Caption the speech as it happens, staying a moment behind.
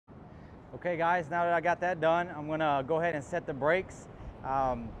Okay guys, now that I got that done, I'm gonna go ahead and set the brakes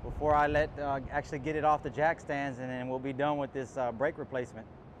before I actually get it off the jack stands, and then we'll be done with this brake replacement.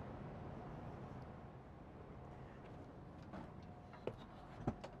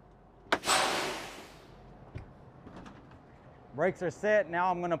 Brakes are set. Now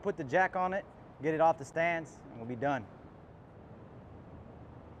I'm gonna put the jack on it, get it off the stands, and we'll be done.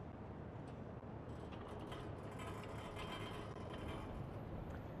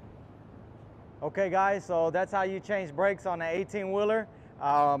 Okay guys, so that's how you change brakes on the 18-wheeler.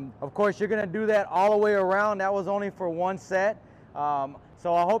 Of course, you're gonna do that all the way around. That was only for one set.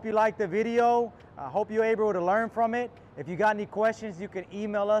 So I hope you liked the video. I hope you're able to learn from it. If you got any questions, you can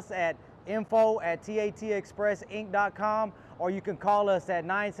email us at info@tatexpressinc.com, or you can call us at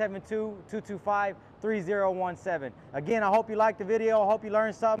 972-225-3017. Again, I hope you liked the video. I hope you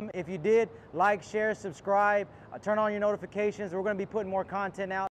learned something. If you did, like, share, subscribe, turn on your notifications. We're gonna be putting more content out.